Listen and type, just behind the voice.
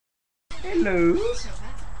Hello. Remember when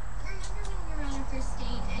we were on our first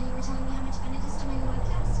date and you were telling me how much fun it is doing a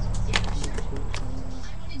webcast? Yeah, sure. I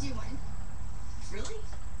want to do one. Really?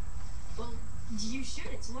 Well, you should.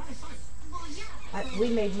 It's a lot of fun. Well, yeah. We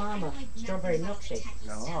made Mama strawberry milkshake.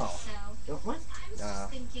 No. Don't want? I was just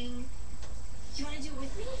thinking, do you want to do it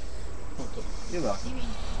with me? You're welcome. You mean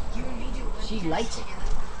you and me do a She webcast likes it. together?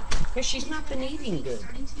 Because she's not been eating good.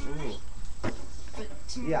 Starting tomorrow night. But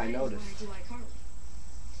tomorrow Yeah, I night is noticed. when I do iCarly.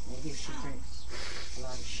 Maybe she drinks a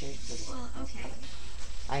lot of shake with it. Well, okay.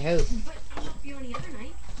 I hope. But I'll help you any other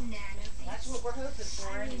night. Nah, no thanks. That's what we're hoping for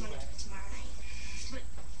I really want to anyway. do it tomorrow night. But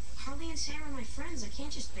Harley and Sam are my friends. I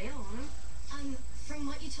can't just bail on them. From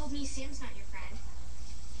what you told me, Sam's not your friend.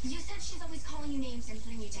 You said she's always calling you names and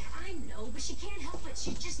putting you down. I know, but she can't help it.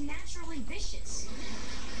 She's just naturally vicious.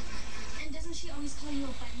 And doesn't she always call you a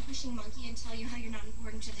button-pushing monkey and tell you how you're not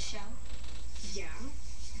important to the show? Yeah.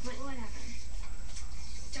 But whatever.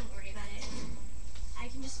 Don't worry about it. I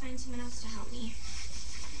can just find someone else to help me.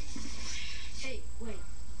 Hey, wait.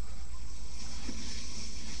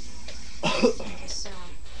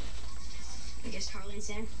 I guess Harley and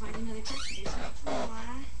Sam can find another test to do. Now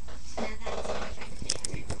that's perfect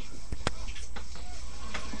there.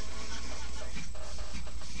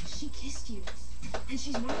 She kissed you, and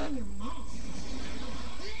she's more than your mom.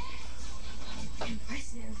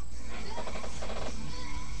 Impressive.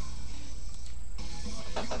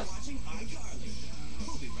 You're watching iCarly.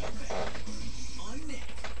 We'll be right back. On Nick.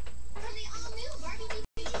 From the all-new Barbie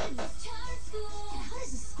DVDs. Charter School. And how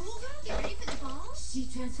does a schoolgirl get ready for the ball? She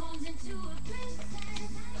transforms into a princess.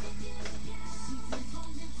 She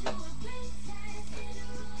transforms into a princess in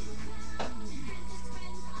her own crown. Princess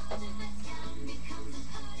friends, all the best gown becomes a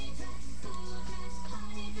party dress, school dress,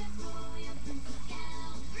 party dress, royal princess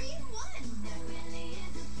gown. 3 in 1. There really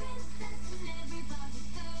is a princess in every Barbie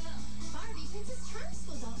girl. Barbie Princess Charter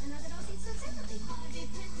School doll and other dolls sold separately. Barbie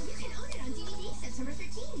Princess. You can own it on DVD September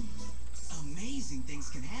 13. Amazing things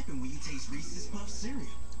can happen when you taste Reese's Puff cereal.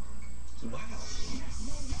 Wow.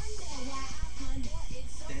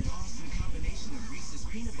 That awesome combination of Reese's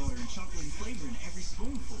peanut butter and chocolate flavor in every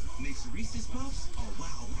spoonful makes Reese's Puffs a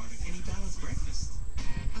wow part of any balanced breakfast.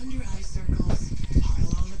 Under eye circles,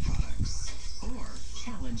 pile on the products. Or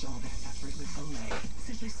challenge all that effort with Olay.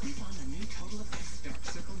 Simply sweep on the new Total Effects Dark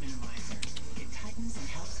Circle Minimizer. It tightens and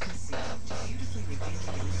helps conceal, beautifully revealing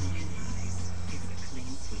your open eyes. It's a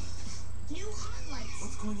clean sweep. New hot lights.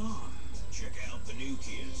 What's going on? Check out the new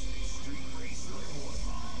kids, Street Racer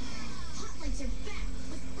Warthog. Hot lights are back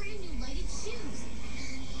with brand new lighted shoes.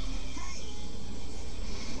 Hey.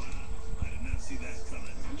 Wow, I did not see that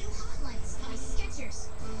coming. New hot lights by Skechers.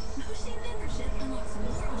 Moshi membership unlocks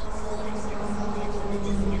more of the full extras and from the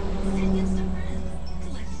discount. Send instant friends.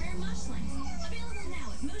 Collect rare mushlings. Available now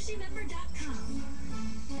at moshimember.com.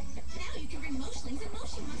 Now you can bring moshlings and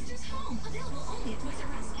moshi monsters home. Available only at Toys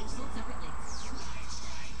R Us, each sold separately.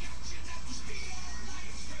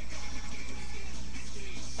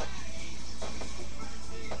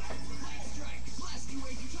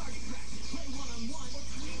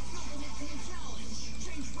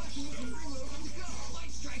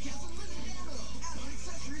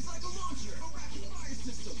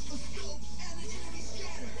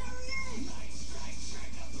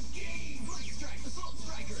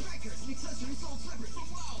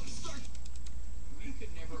 We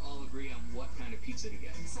could never all agree on what kind of pizza to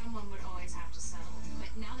get. Someone would always have to settle.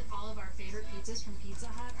 But now that all of our favorite pizzas from Pizza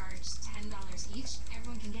Hut are just $10 each,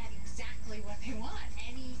 everyone can get exactly what they want.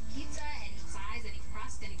 Any pizza, any size, any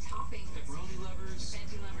crust, any topping. Pepperoni lovers.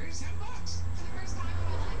 Veggie lovers. $10. For the first time in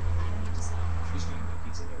my life, I don't have to settle. Just talking about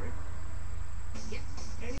pizza though, right? Yep.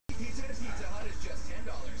 Any pizza at Pizza Hut is just $10.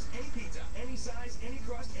 Any pizza, any size, any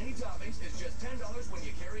crust, any toppings is just $10 when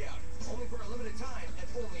you carry out. Only for a limited time and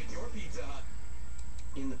only at your Pizza Hut.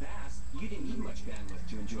 In the past, you didn't need much bandwidth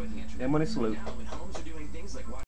to enjoy the internet. Them when it's salute. Now, with